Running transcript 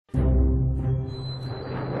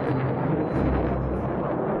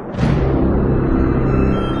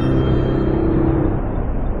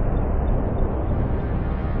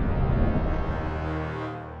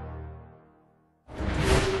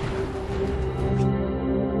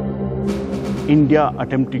India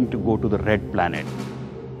attempting to go to the red planet.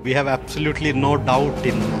 We have absolutely no doubt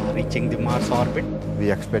in reaching the Mars orbit. We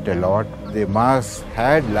expect a lot. The Mars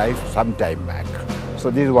had life some time back. So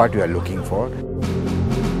this is what we are looking for.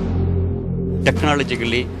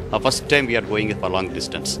 Technologically, first time we are going for long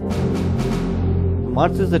distance.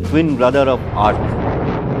 Mars is the twin brother of Earth.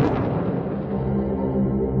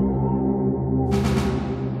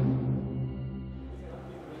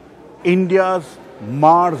 India's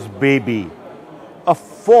Mars baby, a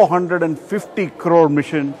 450 crore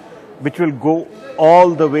mission which will go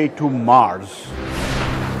all the way to Mars.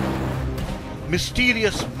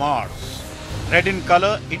 Mysterious Mars. Red in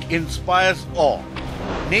color, it inspires awe.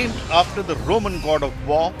 Named after the Roman god of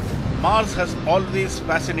war, Mars has always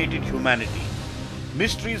fascinated humanity.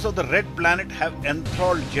 Mysteries of the red planet have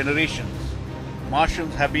enthralled generations.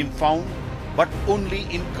 Martians have been found, but only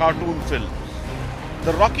in cartoon films.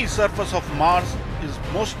 The rocky surface of Mars is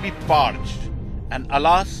mostly parched, and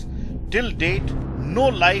alas, till date, no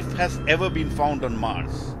life has ever been found on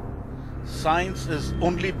Mars. Science is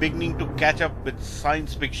only beginning to catch up with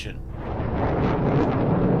science fiction.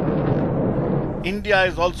 India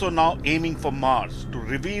is also now aiming for Mars to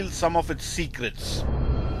reveal some of its secrets.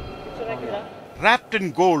 Wrapped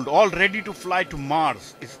in gold, all ready to fly to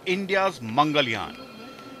Mars, is India's Mangalyaan.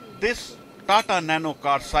 This Tata Nano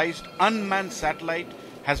car-sized unmanned satellite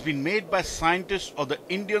has been made by scientists of the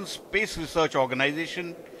Indian Space Research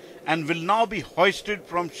Organization and will now be hoisted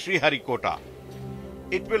from Sriharikota.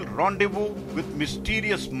 It will rendezvous with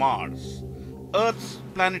mysterious Mars, Earth's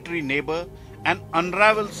planetary neighbor, and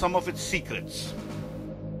unravel some of its secrets.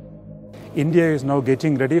 India is now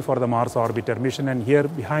getting ready for the Mars Orbiter mission, and here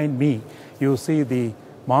behind me you see the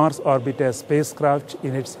Mars Orbiter spacecraft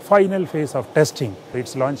in its final phase of testing.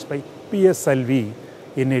 It's launched by PSLV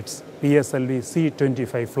in its PSLV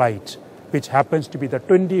C-25 flight, which happens to be the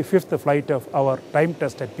 25th flight of our time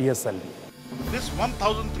test at PSLV. This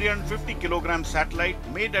 1,350 kilogram satellite,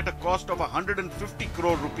 made at a cost of 150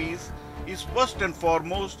 crore rupees, is first and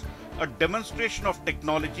foremost a demonstration of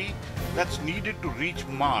technology that's needed to reach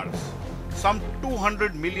Mars, some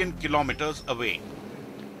 200 million kilometers away.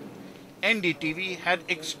 NDTV had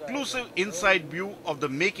exclusive inside view of the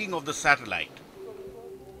making of the satellite.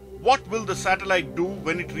 What will the satellite do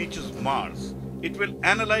when it reaches Mars? It will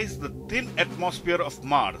analyze the thin atmosphere of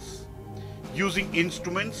Mars, using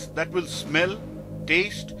instruments that will smell,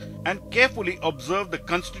 taste, and carefully observe the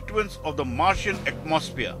constituents of the Martian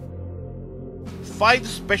atmosphere. 5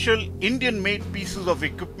 special Indian-made pieces of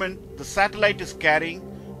equipment the satellite is carrying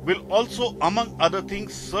will also, among other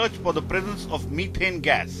things, search for the presence of methane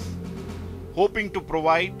gas, hoping to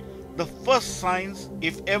provide the first signs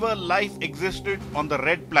if ever life existed on the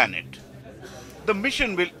red planet. The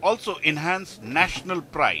mission will also enhance national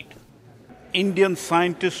pride. Indian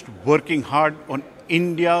scientists working hard on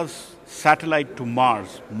India's satellite to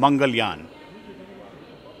Mars, Mangalyaan.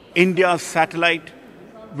 India's satellite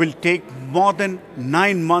will take more than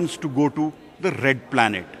 9 months to go to the red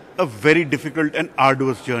planet, a very difficult and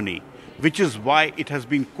arduous journey, which is why it has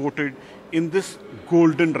been coated in this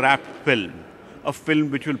golden wrapped film, a film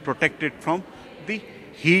which will protect it from the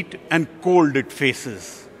heat and cold it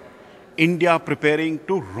faces. India preparing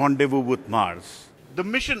to rendezvous with Mars. The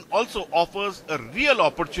mission also offers a real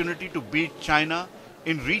opportunity to beat China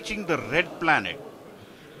in reaching the red planet.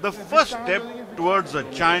 The first step towards a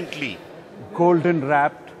giant leap. Golden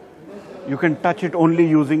wrapped, you can touch it only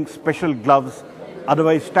using special gloves,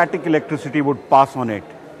 otherwise static electricity would pass on it.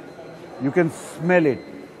 You can smell it.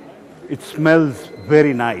 It smells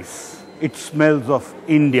very nice. It smells of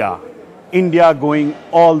India. India going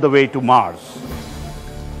all the way to Mars.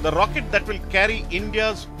 The rocket that will carry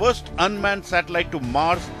India's first unmanned satellite to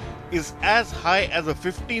Mars is as high as a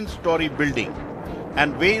 15-story building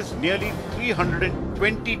and weighs nearly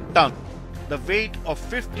 320 tons, the weight of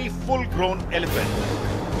 50 full-grown elephants.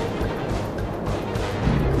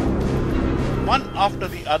 One after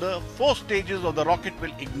the other, 4 stages of the rocket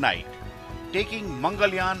will ignite, taking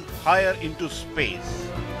Mangalyaan higher into space.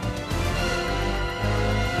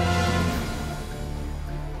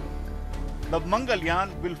 The Mangalyaan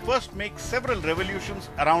will first make several revolutions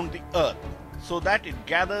around the Earth so that it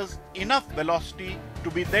gathers enough velocity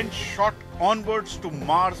to be then shot onwards to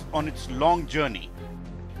Mars on its long journey.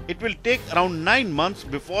 It will take around 9 months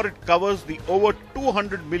before it covers the over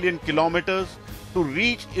 200 million kilometers to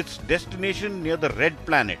reach its destination near the red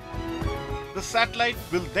planet. The satellite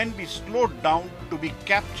will then be slowed down to be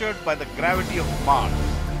captured by the gravity of Mars,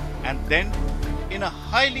 and then in a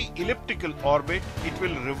highly elliptical orbit, it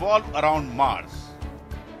will revolve around Mars.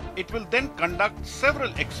 It will then conduct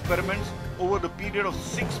several experiments over the period of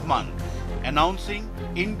 6 months, announcing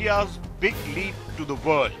India's big lead to the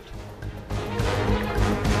world.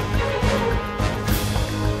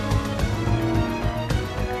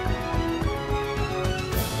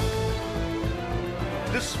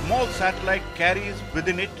 This small satellite carries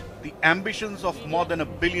within it the ambitions of more than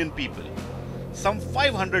 1 billion people. Some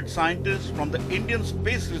 500 scientists from the Indian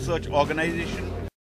Space Research Organization